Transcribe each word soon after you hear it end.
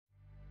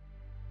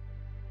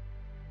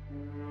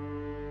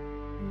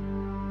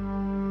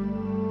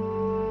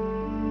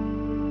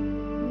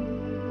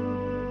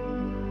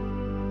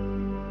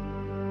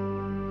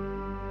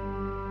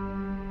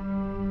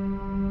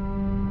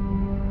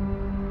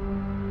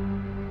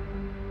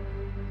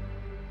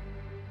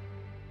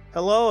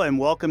Hello and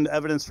welcome to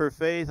Evidence for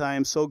Faith. I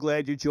am so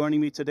glad you're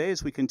joining me today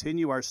as we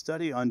continue our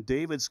study on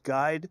David's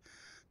Guide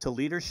to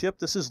Leadership.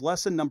 This is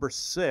lesson number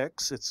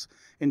 6. It's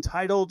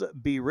entitled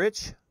Be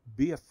Rich,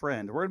 Be a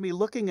Friend. We're going to be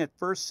looking at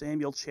 1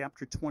 Samuel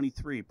chapter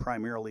 23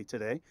 primarily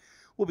today.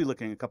 We'll be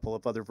looking at a couple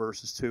of other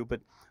verses too,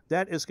 but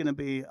that is going to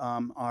be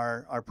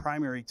our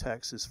primary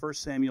text is 1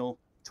 Samuel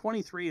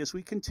 23 as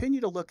we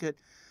continue to look at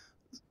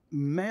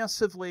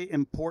massively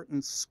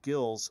important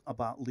skills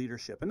about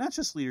leadership. And not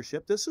just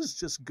leadership, this is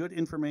just good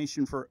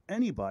information for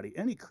anybody,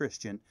 any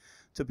Christian,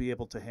 to be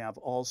able to have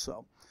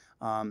also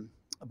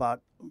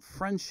about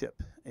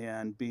friendship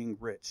and being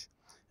rich.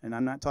 And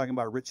I'm not talking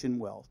about rich in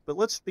wealth. But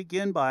let's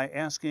begin by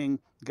asking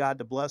God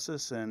to bless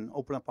us and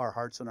open up our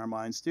hearts and our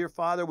minds. Dear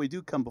Father, we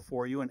do come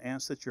before you and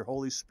ask that your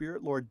Holy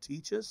Spirit, Lord,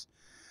 teach us.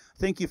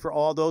 Thank you for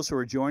all those who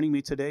are joining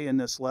me today in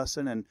this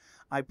lesson. And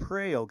I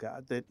pray, oh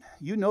God, that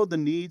you know the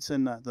needs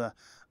and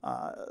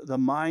the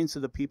minds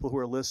of the people who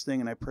are listening.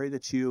 And I pray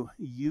that you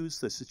use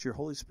this, that your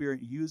Holy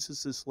Spirit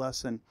uses this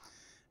lesson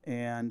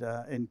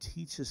and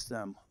teaches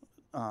them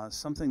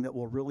something that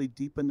will really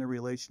deepen their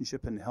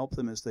relationship and help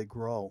them as they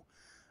grow.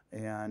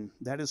 And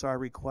that is our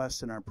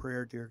request and our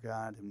prayer, dear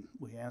God. And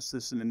we ask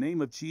this in the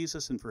name of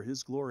Jesus and for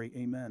his glory.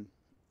 Amen.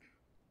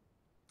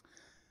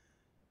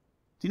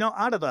 Do you know,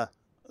 out of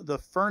the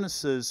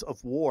furnaces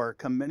of war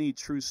come many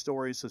true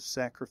stories of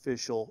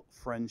sacrificial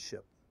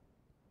friendship.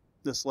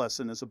 This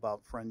lesson is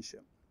about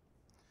friendship.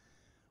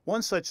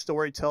 One such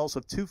story tells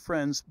of two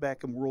friends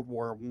back in World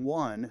War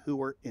I who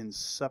were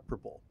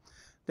inseparable.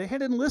 They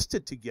had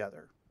enlisted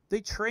together. They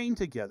trained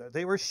together.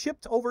 They were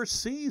shipped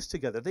overseas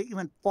together. They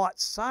even fought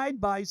side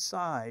by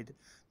side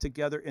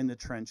together in the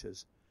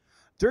trenches.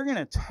 During an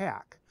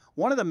attack,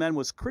 one of the men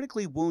was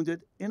critically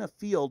wounded in a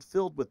field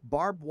filled with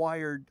barbed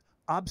wire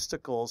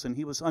obstacles, and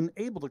he was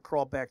unable to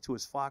crawl back to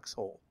his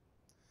foxhole.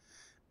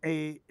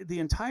 The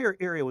entire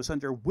area was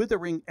under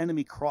withering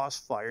enemy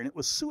crossfire, and it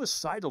was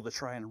suicidal to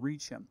try and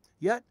reach him.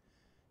 Yet,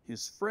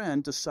 his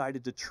friend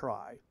decided to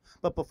try.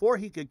 But before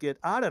he could get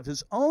out of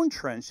his own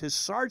trench, his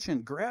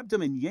sergeant grabbed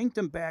him and yanked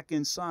him back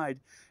inside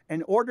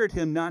and ordered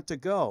him not to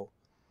go.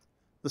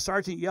 The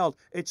sergeant yelled,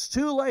 "It's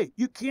too late.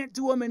 You can't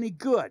do him any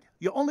good.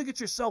 You'll only get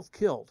yourself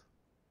killed."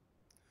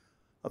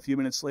 A few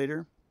minutes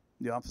later,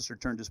 the officer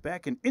turned his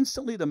back, and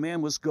instantly the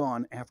man was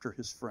gone after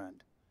his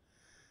friend.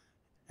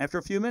 After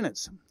a few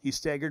minutes, he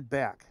staggered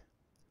back,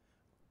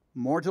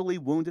 mortally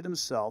wounded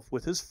himself,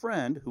 with his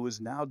friend, who was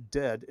now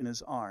dead, in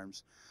his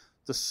arms.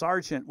 The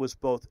sergeant was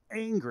both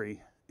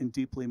angry and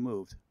deeply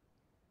moved.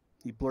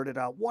 He blurted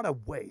out, "What a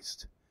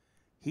waste.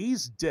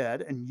 He's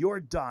dead and you're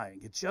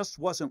dying. It just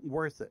wasn't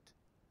worth it."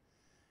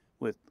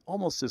 With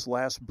almost his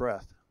last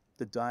breath,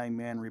 the dying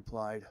man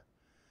replied,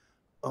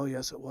 "Oh,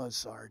 yes, it was,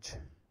 Sarge.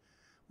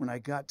 When I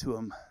got to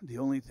him, the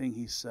only thing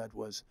he said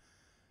was,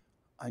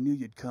 'I knew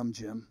you'd come,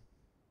 Jim.'"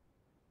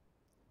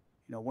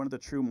 You know, one of the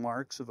true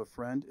marks of a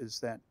friend is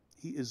that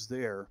he is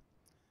there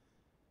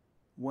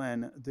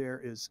when there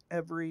is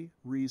every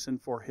reason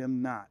for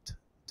him not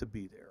to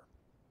be there.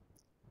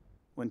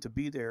 When to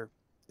be there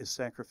is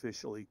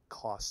sacrificially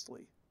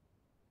costly.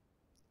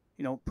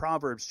 You know,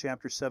 Proverbs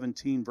chapter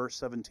 17, verse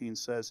 17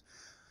 says,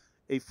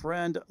 "A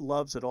friend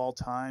loves at all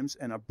times,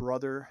 and a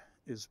brother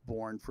is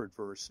born for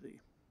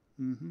adversity."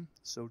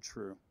 So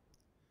true.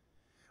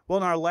 Well,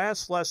 in our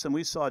last lesson,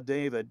 we saw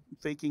David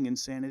faking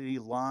insanity,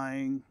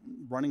 lying,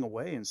 running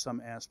away in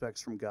some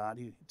aspects from God.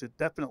 He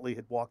definitely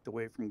had walked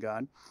away from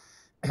God.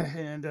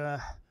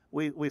 And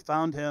we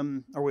found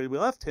him, or we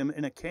left him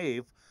in a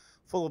cave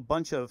full of a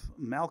bunch of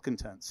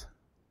malcontents.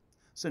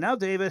 So now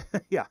David,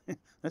 yeah,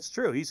 that's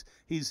true. He's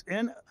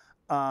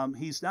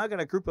now got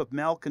a group of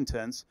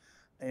malcontents,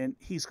 and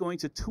he's going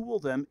to tool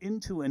them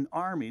into an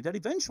army that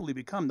eventually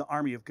become the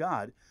army of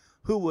God,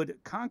 who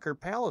would conquer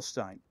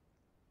Palestine.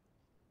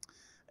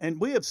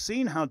 And we have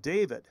seen how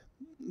David,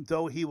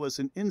 though he was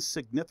an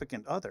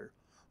insignificant other,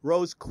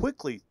 rose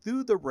quickly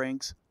through the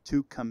ranks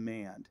to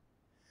command.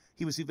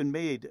 He was even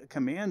made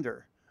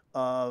commander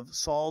of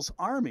Saul's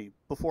army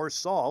before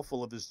Saul,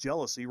 full of his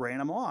jealousy, ran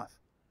him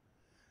off.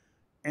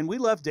 And we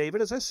left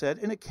David, as I said,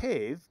 in a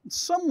cave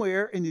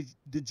somewhere in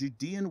the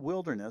Judean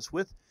wilderness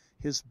with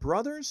his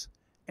brothers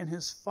and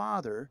his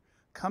father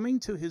coming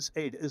to his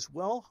aid, as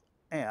well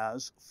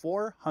as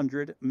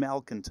 400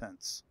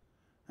 malcontents.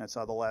 That's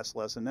how the last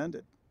lesson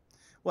ended.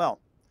 Well,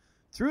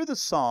 through the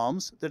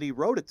Psalms that he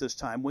wrote at this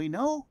time, we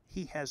know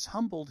he has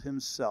humbled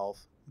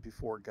himself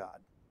before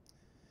God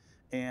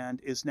and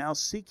is now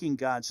seeking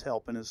God's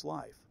help in his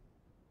life.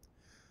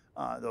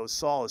 Though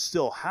Saul is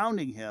still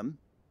hounding him,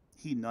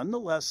 he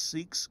nonetheless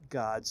seeks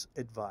God's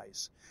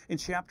advice. In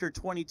chapter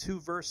 22,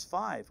 verse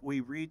 5,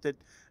 we read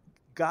that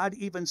God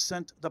even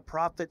sent the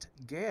prophet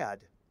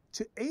Gad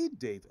to aid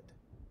David.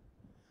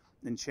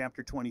 In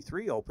chapter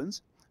 23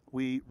 opens,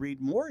 we read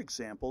more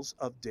examples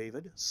of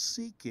David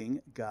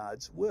seeking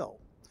God's will.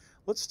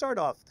 Let's start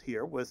off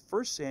here with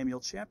 1 Samuel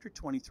chapter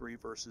 23,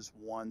 verses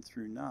 1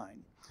 through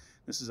 9.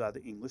 This is out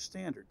of the English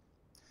Standard.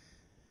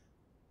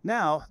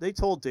 "Now they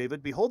told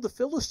David, 'Behold, the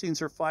Philistines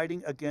are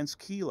fighting against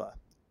Keilah.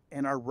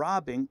 and are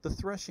robbing the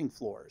threshing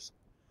floors.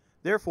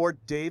 Therefore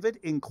David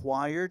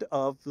inquired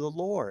of the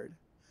Lord,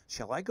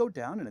 shall I go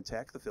down and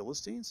attack the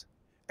Philistines?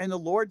 And the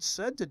Lord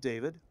said to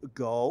David,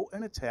 go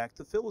and attack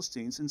the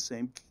Philistines and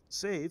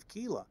save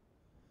Keilah.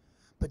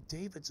 But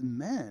David's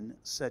men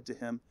said to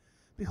him,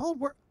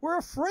 behold, we're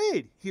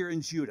afraid here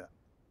in Judah.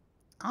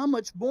 How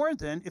much more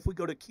then if we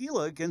go to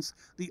Keilah against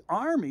the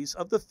armies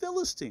of the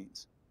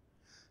Philistines?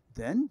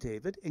 Then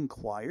David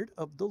inquired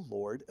of the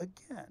Lord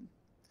again.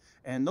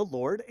 And the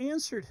Lord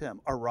answered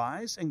him,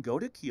 arise and go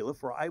to Keilah,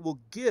 for I will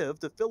give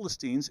the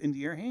Philistines into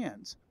your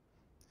hands.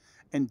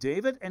 And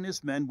David and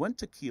his men went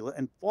to Keilah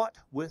and fought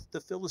with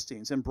the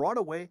Philistines, and brought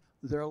away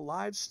their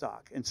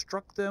livestock, and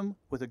struck them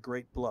with a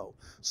great blow.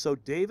 So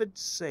David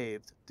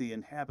saved the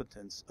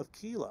inhabitants of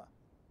Keilah.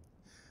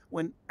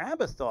 When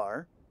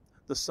Abiathar,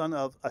 the son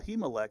of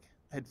Ahimelech,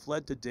 had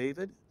fled to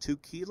David to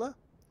Keilah,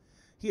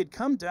 he had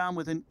come down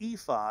with an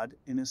ephod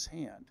in his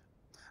hand.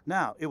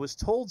 Now it was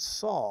told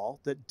Saul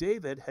that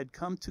David had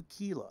come to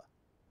Keilah.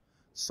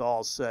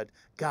 Saul said,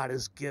 God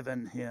has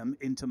given him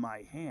into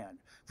my hand,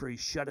 for he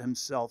shut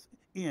himself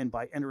in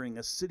by entering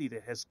a city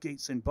that has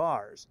gates and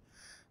bars.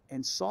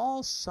 And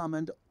Saul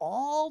summoned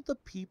all the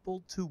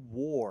people to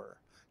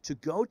war, to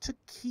go to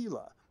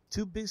Keilah,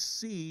 to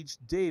besiege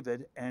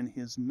David and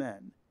his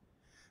men.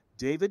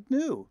 David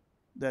knew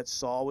that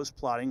Saul was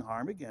plotting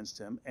harm against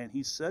him, and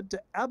he said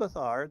to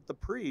Abiathar the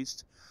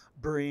priest,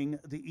 bring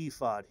the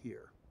ephod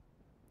here.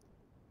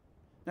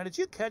 Now, did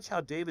you catch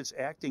how David's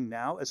acting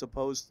now as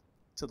opposed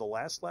to the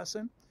last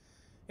lesson?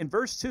 In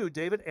verse 2,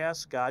 David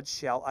asks God,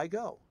 shall I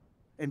go?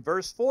 In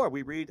verse 4,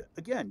 we read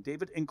again,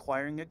 David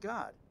inquiring of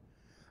God.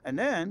 And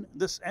then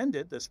this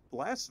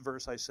last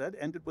verse I said,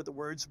 ended with the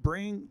words,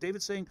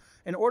 David saying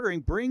and ordering,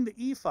 bring the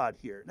ephod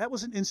here. That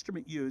was an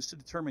instrument used to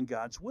determine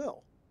God's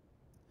will.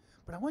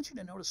 But I want you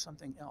to notice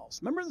something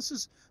else. Remember,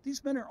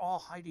 these men are all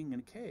hiding in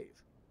a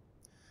cave.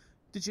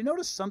 Did you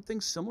notice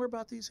something similar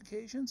about these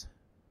occasions?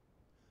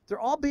 They're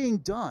all being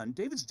done.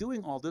 David's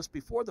doing all this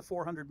before the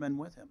 400 men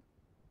with him.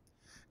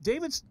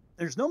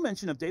 There's no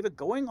mention of David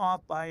going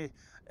off by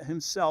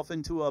himself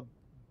into a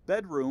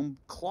bedroom,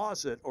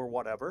 closet, or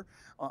whatever,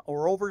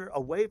 or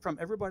away from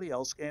everybody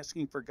else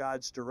asking for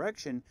God's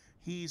direction.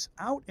 He's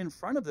out in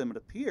front of them, it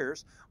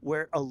appears,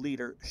 where a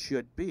leader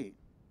should be.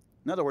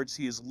 In other words,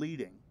 he is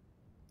leading.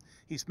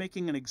 He's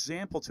making an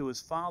example to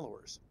his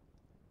followers.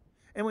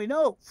 And we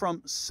know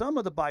from some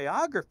of the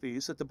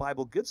biographies that the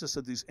Bible gives us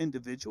of these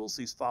individuals,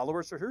 these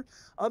followers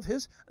of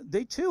his,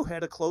 they too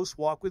had a close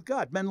walk with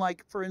God. Men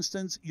like, for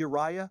instance,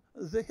 Uriah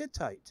the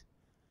Hittite,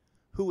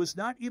 who was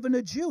not even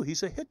a Jew.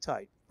 He's a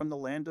Hittite from the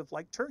land of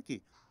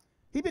Turkey.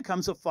 He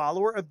becomes a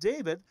follower of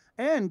David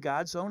and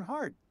God's own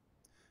heart.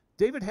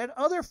 David had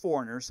other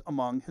foreigners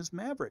among his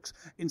mavericks.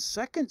 In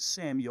 2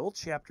 Samuel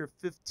chapter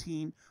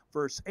 15,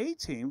 verse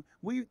 18,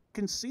 we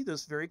can see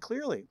this very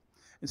clearly.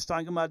 It's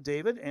talking about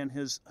David and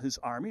his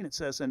army, and it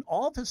says, and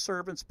all of his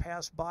servants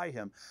passed by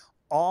him,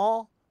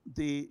 all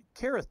the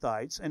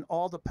Kerethites and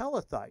all the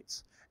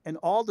Pelethites, and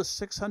all the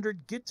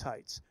 600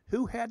 Gittites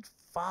who had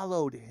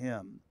followed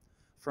him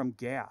from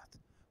Gath,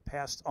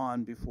 passed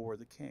on before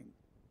the king.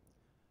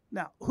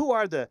 Now, who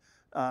are the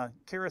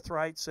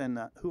Kerethites and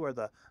who are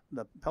the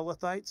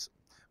Pelethites?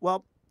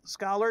 Well,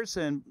 scholars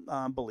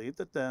believe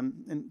that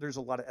and there's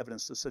a lot of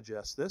evidence to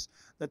suggest this,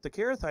 that the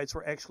Kerethites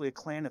were actually a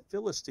clan of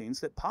Philistines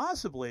that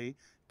possibly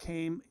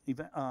came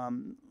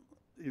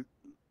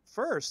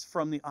first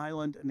from the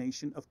island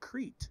nation of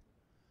Crete.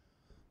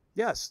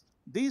 Yes,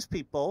 these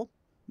people,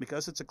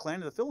 because it's a clan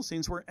of the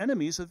Philistines, were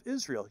enemies of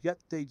Israel, yet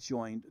they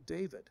joined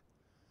David.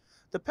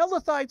 The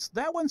Pelethites,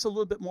 that one's a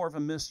little bit more of a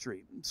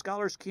mystery.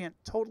 Scholars can't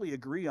totally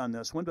agree on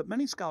this one, but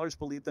many scholars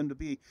believe them to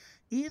be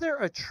either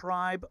a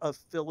tribe of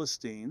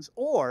Philistines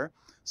or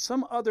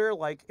some other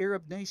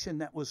Arab nation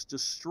that was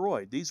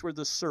destroyed. These were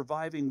the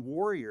surviving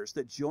warriors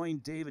that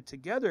joined David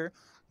together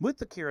with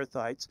the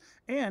Kerethites,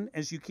 and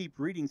as you keep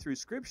reading through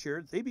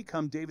Scripture, they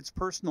become David's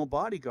personal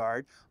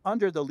bodyguard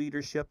under the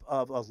leadership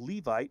of a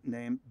Levite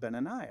named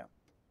Benaniah.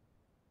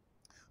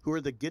 Who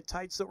are the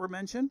Gittites that were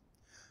mentioned?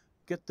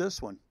 Get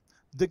this one.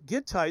 The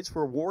Gittites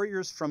were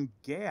warriors from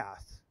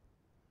Gath.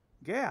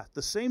 Gath,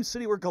 the same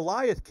city where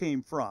Goliath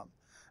came from,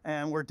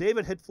 and where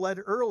David had fled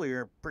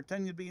earlier,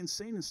 pretending to be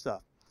insane and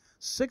stuff.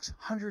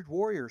 600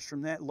 warriors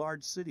from that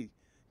large city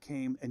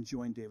came and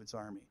joined David's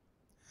army.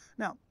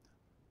 Now,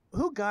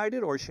 who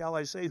guided, or shall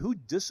I say, who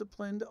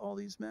disciplined all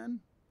these men?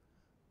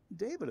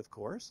 David, of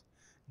course.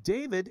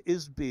 David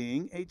is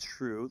being a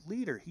true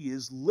leader. He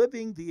is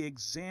living the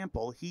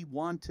example he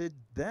wanted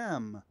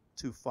them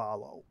to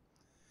follow.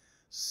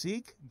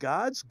 Seek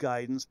God's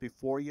guidance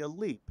before you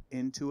leap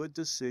into a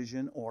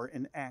decision or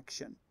an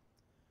action.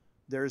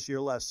 There's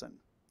your lesson.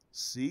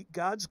 Seek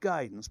God's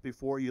guidance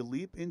before you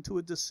leap into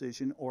a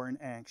decision or an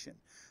action.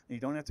 And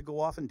you don't have to go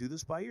off and do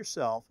this by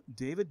yourself.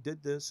 David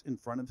did this in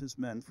front of his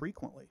men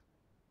frequently.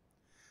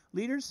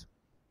 Leaders,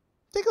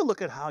 take a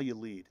look at how you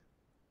lead.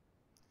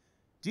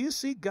 Do you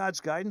seek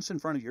God's guidance in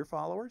front of your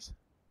followers?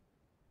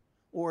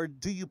 Or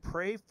do you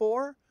pray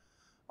for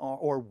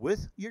or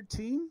with your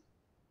team?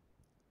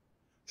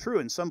 True,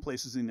 in some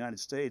places in the United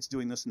States,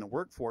 doing this in the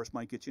workforce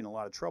might get you in a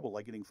lot of trouble,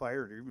 like getting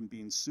fired or even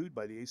being sued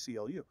by the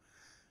ACLU.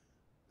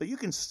 But you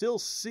can still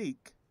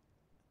seek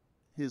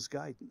his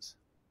guidance.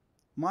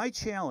 My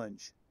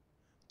challenge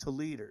to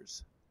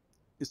leaders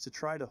is to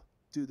try to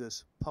do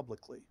this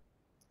publicly,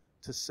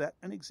 to set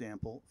an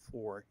example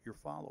for your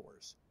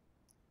followers.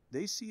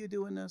 They see you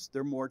doing this,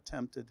 they're more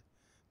tempted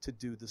to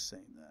do the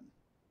same then.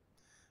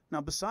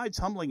 Now, besides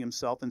humbling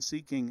himself and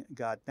seeking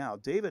God now,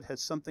 David had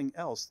something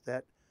else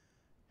that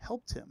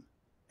helped him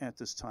at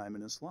this time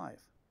in his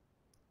life.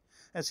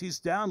 As he's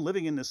down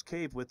living in this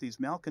cave with these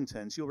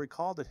malcontents, you'll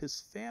recall that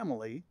his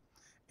family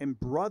and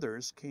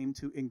brothers came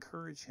to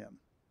encourage him.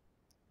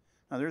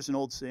 Now, there's an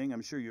old saying,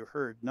 I'm sure you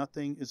heard,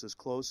 nothing is as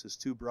close as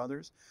two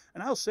brothers.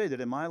 And I'll say that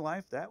in my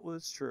life, that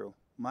was true.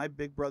 My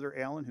big brother,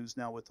 Alan, who's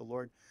now with the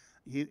Lord,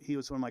 he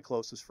was one of my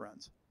closest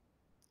friends.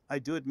 I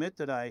do admit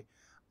that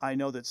I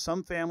know that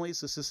some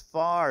families, this is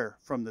far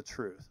from the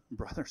truth.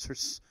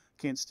 Brothers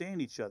can't stand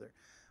each other.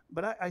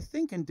 But I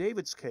think in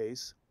David's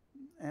case,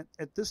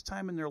 at this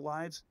time in their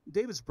lives,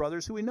 David's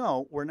brothers, who we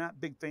know were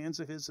not big fans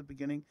of his at the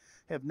beginning,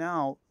 have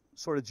now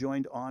sort of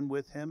joined on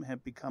with him,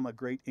 have become a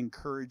great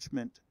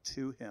encouragement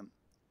to him.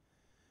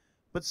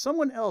 But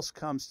someone else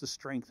comes to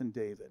strengthen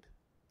David.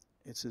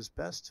 It's his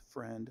best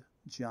friend,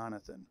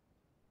 Jonathan.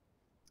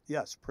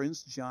 Yes,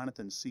 Prince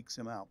Jonathan seeks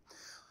him out.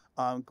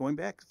 Going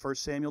back, 1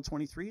 Samuel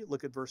 23,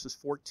 look at verses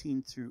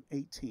 14 through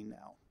 18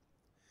 now.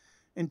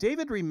 And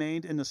David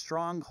remained in the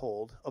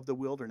stronghold of the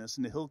wilderness,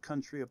 in the hill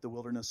country of the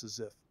wilderness of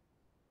Ziph.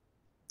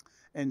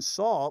 And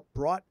Saul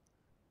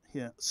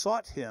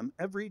sought him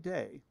every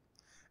day,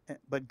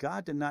 but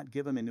God did not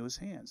give him into his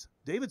hands.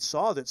 David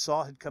saw that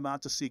Saul had come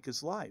out to seek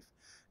his life.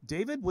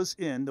 David was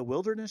in the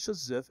wilderness of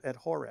Ziph at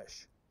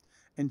Horesh.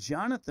 And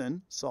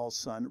Jonathan, Saul's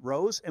son,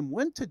 rose and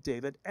went to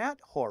David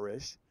at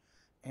Horesh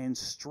and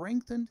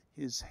strengthened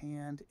his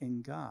hand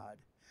in God.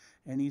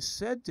 And he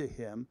said to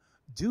him,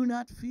 do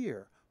not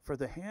fear, for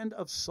the hand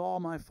of Saul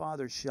my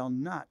father shall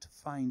not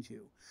find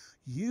you.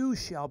 You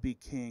shall be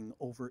king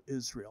over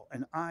Israel,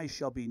 and I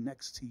shall be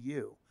next to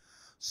you.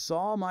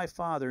 Saul my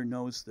father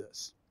knows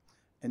this.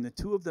 And the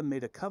two of them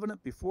made a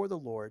covenant before the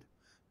Lord.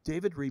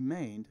 David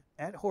remained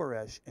at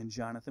Horesh, and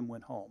Jonathan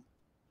went home.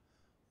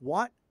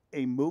 What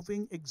a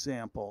moving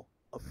example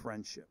of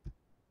friendship.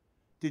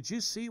 Did you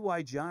see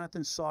why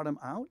Jonathan sought him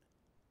out?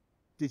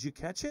 Did you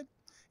catch it?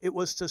 It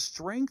was to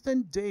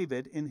strengthen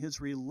David in his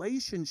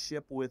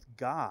relationship with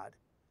God.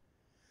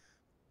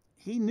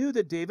 He knew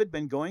that David had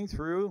been going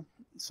through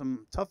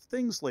some tough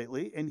things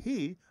lately, and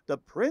he, the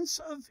prince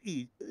of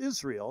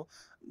Israel,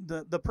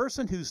 the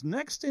person who's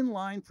next in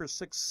line for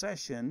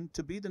succession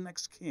to be the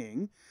next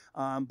king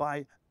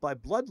by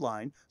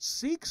bloodline,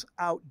 seeks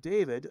out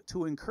David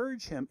to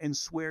encourage him and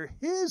swear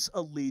his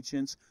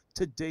allegiance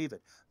to David.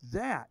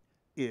 That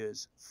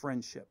is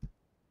friendship.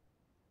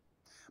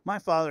 My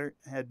father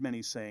had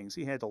many sayings.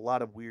 He had a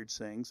lot of weird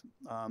sayings,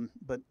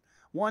 but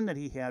one that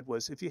he had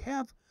was, if you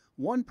have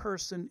one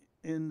person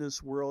in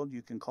this world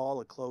you can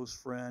call a close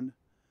friend,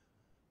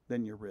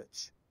 then you're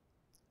rich.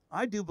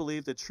 I do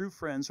believe that true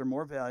friends are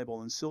more valuable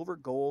than silver,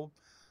 gold,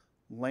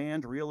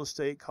 land, real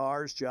estate,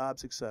 cars,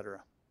 jobs,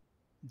 etc.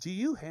 Do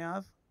you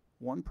have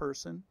one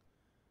person,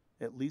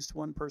 at least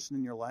one person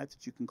in your life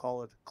that you can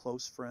call a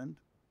close friend?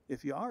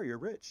 If you are, you're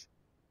rich.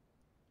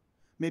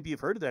 Maybe you've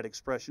heard of that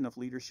expression of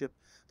leadership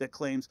that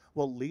claims,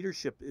 well,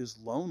 leadership is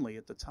lonely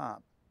at the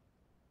top.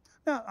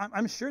 Now,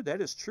 I'm sure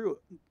that is true,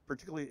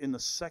 particularly in the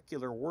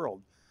secular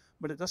world,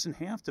 but it doesn't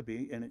have to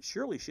be, and it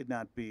surely should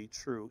not be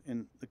true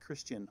in the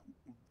Christian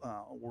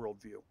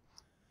worldview.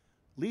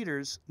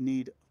 Leaders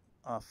need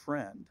a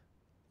friend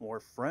or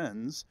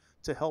friends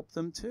to help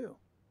them too,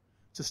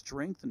 to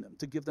strengthen them,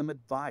 to give them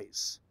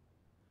advice.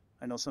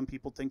 I know some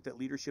people think that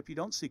leadership, you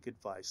don't seek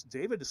advice.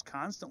 David is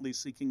constantly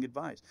seeking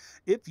advice.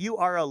 If you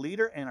are a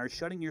leader and are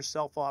shutting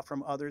yourself off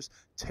from others,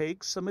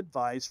 take some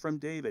advice from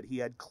David. He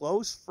had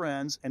close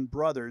friends and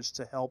brothers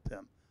to help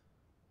him.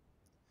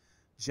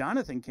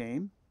 Jonathan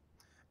came,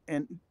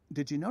 and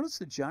did you notice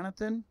that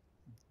Jonathan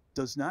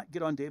does not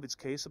get on David's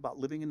case about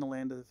living in the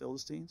land of the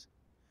Philistines?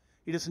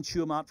 He doesn't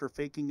chew him out for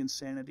faking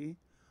insanity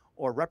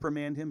or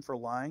reprimand him for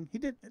lying.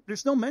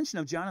 There's no mention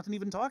of Jonathan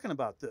even talking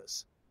about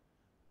this.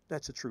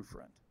 That's a true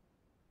friend.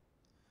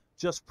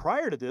 Just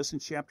prior to this, in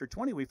chapter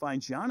 20, we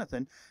find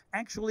Jonathan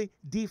actually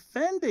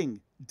defending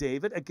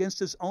David against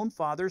his own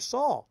father,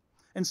 Saul.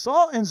 And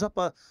Saul ends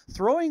up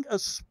throwing a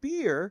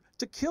spear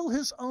to kill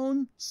his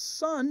own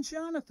son,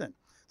 Jonathan.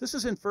 This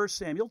is in 1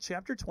 Samuel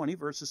chapter 20,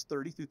 verses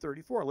 30 through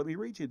 34. Let me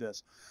read you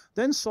this.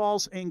 Then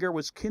Saul's anger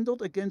was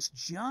kindled against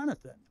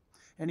Jonathan,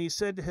 and he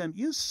said to him,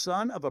 you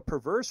son of a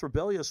perverse,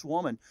 rebellious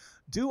woman,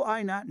 do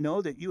I not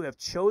know that you have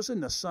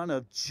chosen the son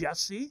of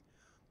Jesse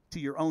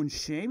to your own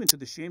shame and to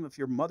the shame of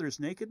your mother's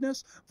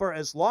nakedness? For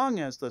as long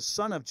as the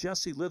son of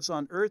Jesse lives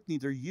on earth,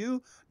 neither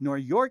you nor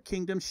your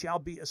kingdom shall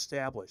be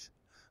established.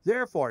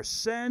 Therefore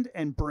send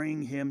and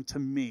bring him to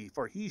me,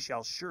 for he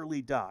shall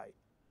surely die.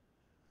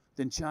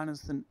 Then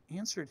Jonathan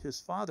answered his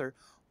father,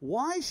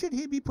 why should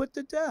he be put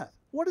to death?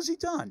 What has he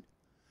done?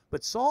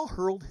 But Saul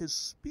hurled his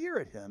spear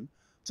at him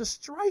to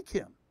strike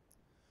him.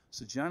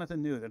 So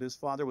Jonathan knew that his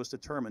father was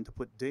determined to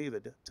put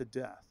David to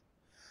death.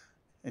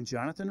 And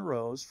Jonathan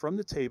rose from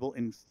the table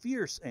in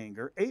fierce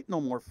anger, ate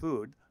no more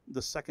food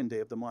the second day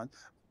of the month,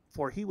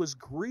 for he was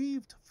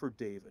grieved for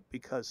David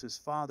because his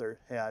father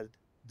had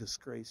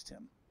disgraced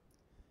him.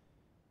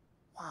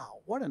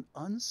 Wow, what an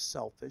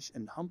unselfish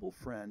and humble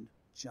friend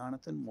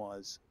Jonathan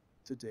was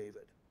to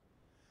David.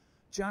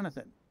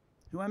 Jonathan,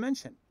 who I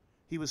mentioned,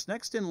 he was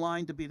next in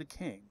line to be the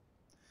king.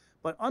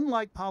 But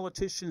unlike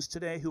politicians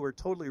today who are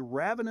totally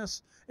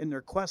ravenous in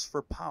their quest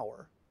for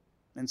power,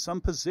 and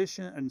some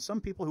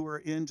people who are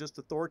in just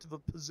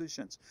authoritative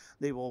positions,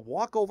 they will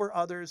walk over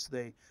others,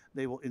 they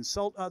will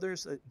insult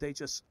others, they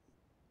just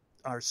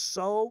are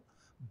so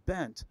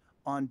bent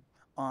on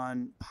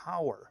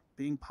power,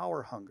 being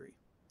power hungry.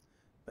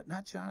 But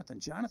not Jonathan.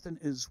 Jonathan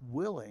is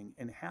willing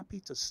and happy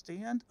to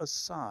stand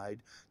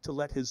aside to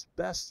let his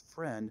best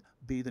friend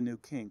be the new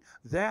king.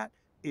 That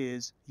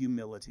is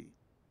humility.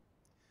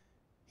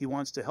 He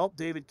wants to help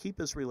David keep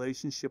his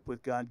relationship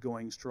with God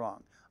going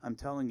strong. I'm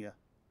telling you,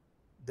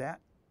 that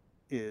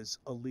is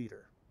a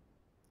leader.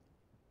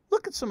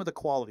 Look at some of the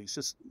qualities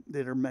just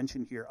that are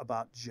mentioned here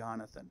about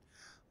Jonathan.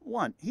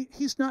 One,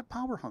 he's not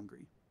power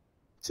hungry.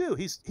 Two,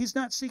 he's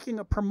not seeking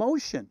a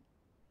promotion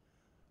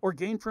or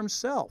gain for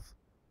himself.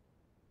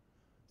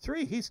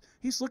 Three,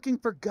 he's looking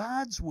for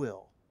God's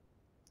will.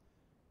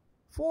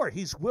 Four,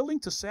 he's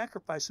willing to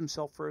sacrifice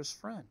himself for his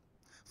friend.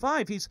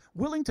 Five, he's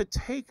willing to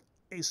take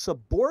a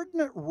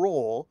subordinate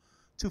role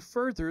to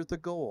further the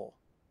goal.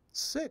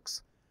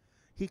 Six,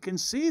 he can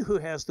see who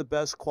has the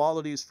best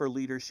qualities for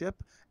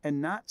leadership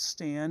and not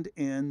stand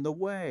in the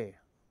way.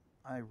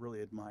 I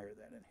really admire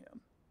that in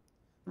him.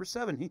 Number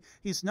seven,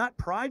 he's not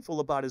prideful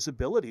about his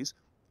abilities.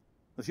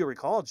 If you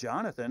recall,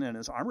 Jonathan and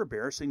his armor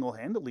bearer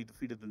single-handedly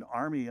defeated an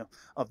army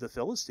of the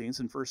Philistines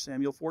in 1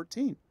 Samuel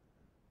 14.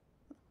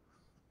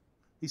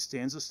 He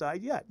stands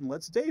aside yet and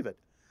lets David.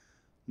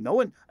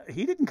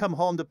 He didn't come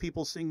home to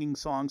people singing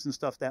songs and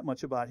stuff that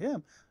much about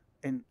him,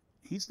 and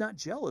he's not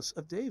jealous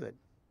of David.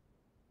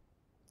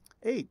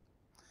 8,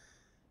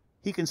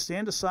 he can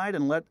stand aside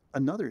and let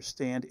another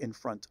stand in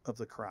front of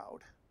the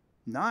crowd.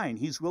 9,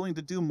 he's willing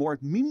to do more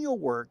menial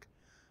work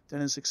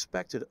than is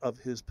expected of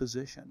his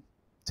position.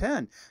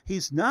 10,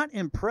 he's not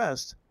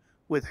impressed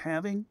with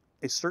having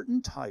a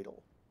certain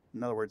title.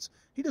 In other words,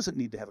 he doesn't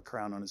need to have a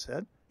crown on his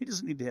head. He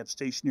doesn't need to have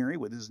stationery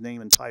with his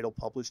name and title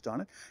published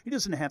on it. He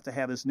doesn't have to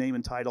have his name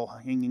and title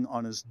hanging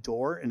on his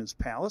door in his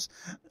palace.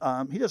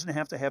 He doesn't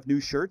have to have new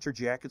shirts or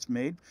jackets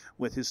made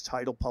with his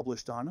title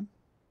published on them.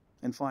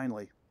 And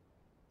finally,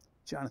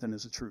 Jonathan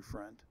is a true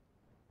friend.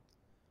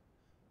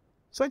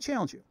 So I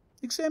challenge you,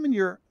 examine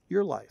your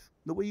life,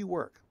 the way you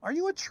work. Are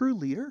you a true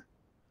leader?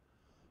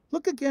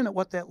 Look again at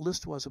what that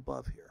list was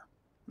above here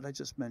that I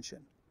just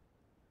mentioned.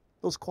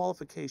 Those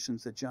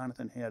qualifications that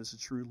Jonathan had as a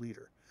true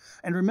leader.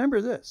 And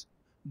remember this,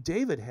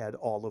 David had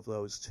all of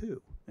those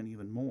too, and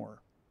even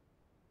more.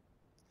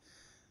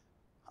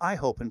 I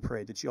hope and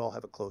pray that you all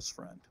have a close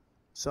friend,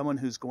 someone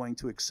who's going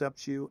to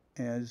accept you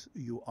as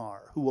you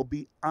are, who will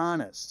be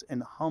honest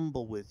and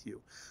humble with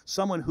you,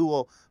 someone who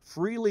will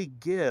freely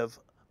give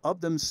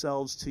of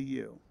themselves to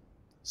you,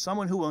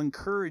 someone who will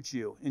encourage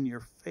you in your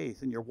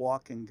faith and your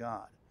walk in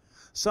God,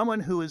 someone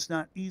who is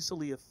not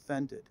easily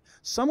offended,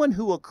 someone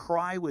who will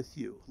cry with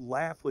you,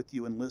 laugh with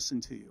you, and listen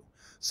to you,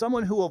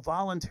 someone who will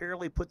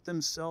voluntarily put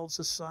themselves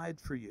aside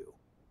for you.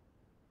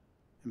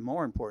 And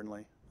more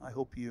importantly, I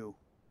hope you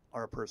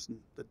are a person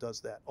that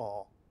does that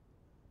all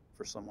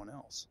for someone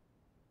else.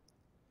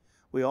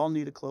 We all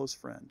need a close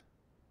friend,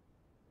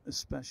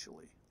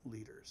 especially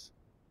leaders.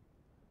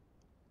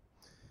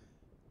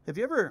 Have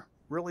you ever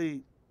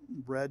really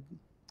read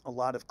a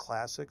lot of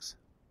classics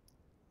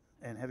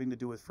and having to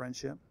do with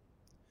friendship?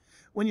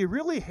 When you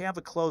really have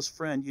a close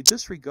friend, you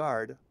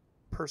disregard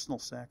personal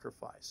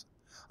sacrifice.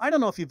 I don't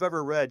know if you've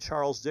ever read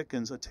Charles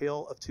Dickens' A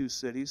Tale of Two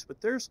Cities,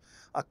 but there's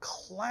a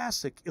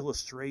classic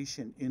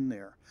illustration in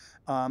there.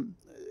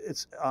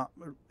 It's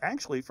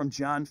actually from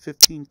John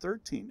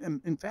 15:13. And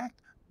in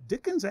fact,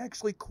 Dickens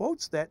actually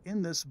quotes that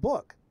in this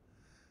book.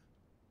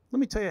 Let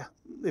me tell you,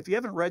 if you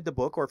haven't read the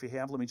book, or if you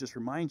have, let me just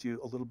remind you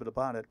a little bit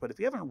about it. But if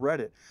you haven't read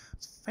it,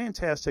 it's a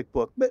fantastic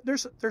book. But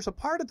there's a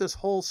part of this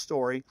whole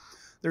story.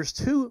 There's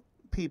two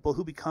people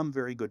who become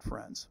very good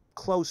friends,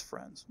 close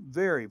friends,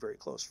 very, very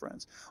close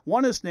friends.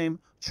 One is named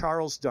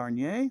Charles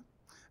Darnay,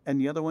 and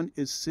the other one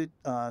is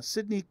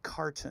Sidney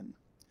Carton.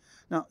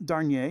 Now,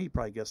 Darnay, you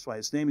probably guessed why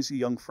his name is a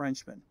young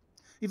Frenchman.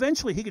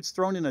 Eventually, he gets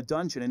thrown in a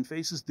dungeon and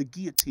faces the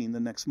guillotine the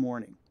next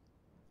morning.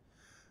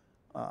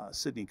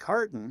 Sidney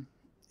Carton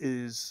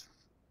is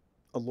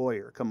a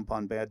lawyer come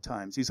upon bad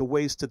times. He's a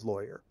wasted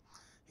lawyer.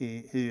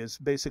 He has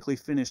basically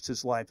finished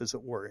his life, as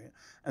it were,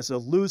 as a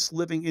loose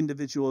living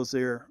individual as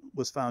there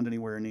was found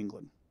anywhere in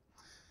England.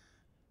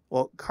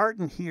 Well,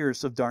 Carton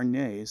hears of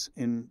Darnay's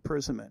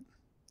imprisonment,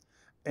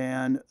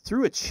 and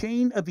through a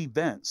chain of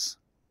events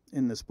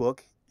in this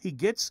book, he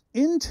gets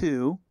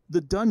into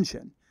the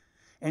dungeon,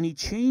 and he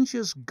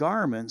changes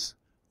garments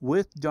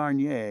with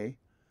Darnay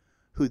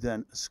who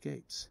then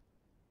escapes.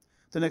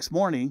 The next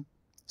morning,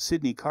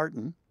 Sidney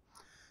Carton,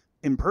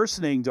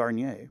 impersonating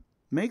Darnier,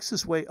 makes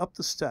his way up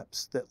the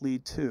steps that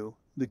lead to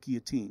the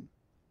guillotine.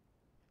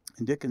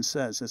 And Dickens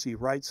says, as he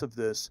writes of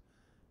this,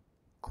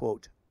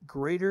 quote,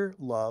 "Greater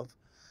love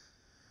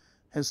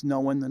has no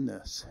one than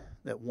this,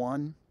 that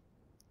one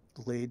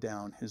lay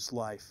down his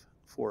life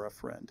for a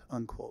friend,"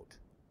 unquote.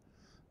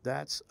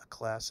 That's a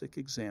classic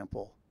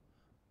example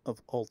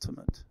of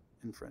ultimate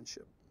in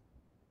friendship.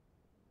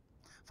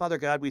 Father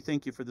God, we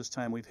thank you for this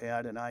time we've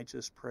had, and I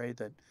just pray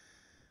that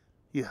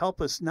you help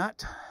us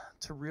not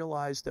to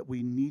realize that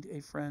we need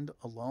a friend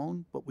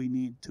alone, but we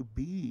need to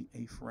be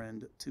a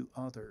friend to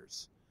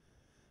others,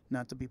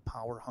 not to be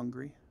power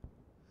hungry,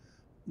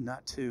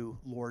 not to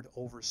lord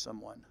over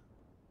someone.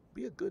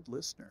 Be a good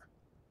listener.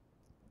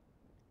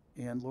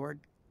 And Lord,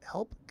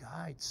 help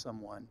guide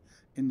someone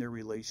in their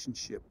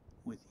relationship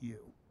with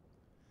you.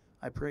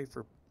 I pray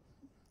for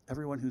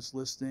everyone who's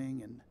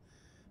listening, and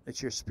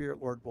that your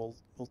Spirit, Lord, will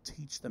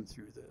teach them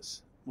through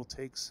this. Will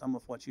take some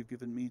of what you've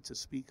given me to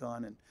speak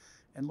on,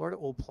 and Lord, it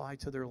will apply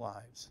to their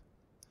lives.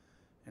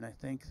 And I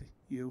thank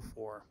you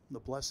for the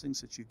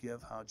blessings that you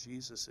give, how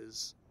Jesus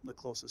is the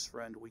closest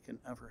friend we can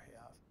ever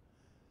have.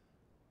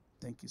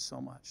 Thank you so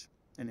much.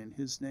 And in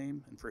his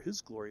name and for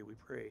his glory we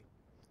pray.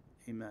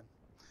 Amen.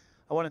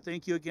 I want to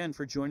thank you again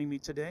for joining me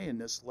today in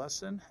this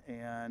lesson,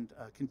 and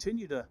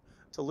continue to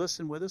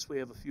listen with us. We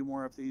have a few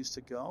more of these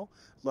to go.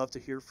 Love to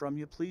hear from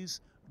you.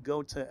 Please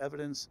go to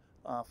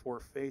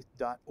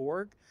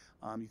evidenceforfaith.org.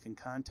 You can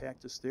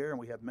contact us there, and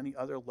we have many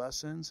other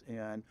lessons,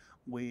 and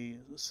we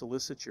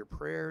solicit your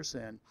prayers,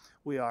 and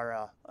we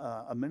are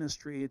a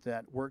ministry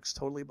that works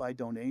totally by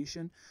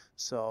donation.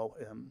 So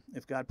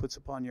if God puts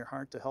upon your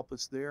heart to help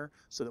us there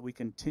so that we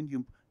can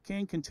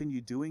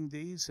continue doing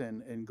these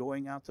and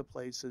going out to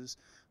places,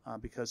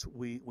 because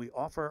we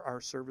offer our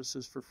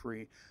services for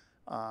free.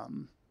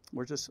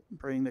 We're just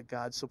praying that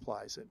God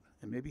supplies it,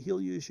 and maybe he'll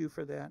use you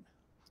for that.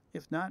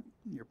 If not,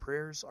 your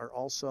prayers are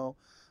also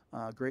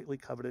greatly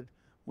coveted.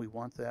 We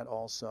want that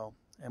also.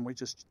 And we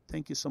just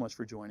thank you so much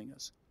for joining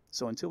us.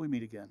 So until we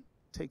meet again,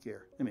 take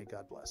care, and may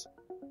God bless.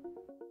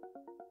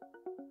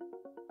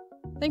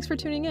 Thanks for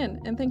tuning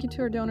in, and thank you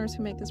to our donors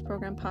who make this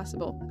program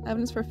possible.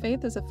 Evidence for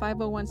Faith is a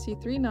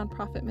 501c3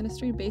 nonprofit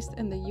ministry based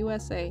in the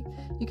USA.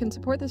 You can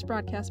support this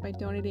broadcast by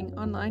donating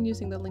online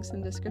using the links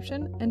in the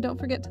description, and don't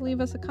forget to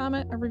leave us a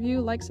comment, a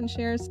review, likes, and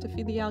shares to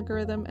feed the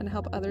algorithm and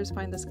help others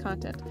find this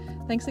content.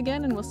 Thanks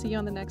again, and we'll see you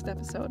on the next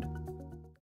episode.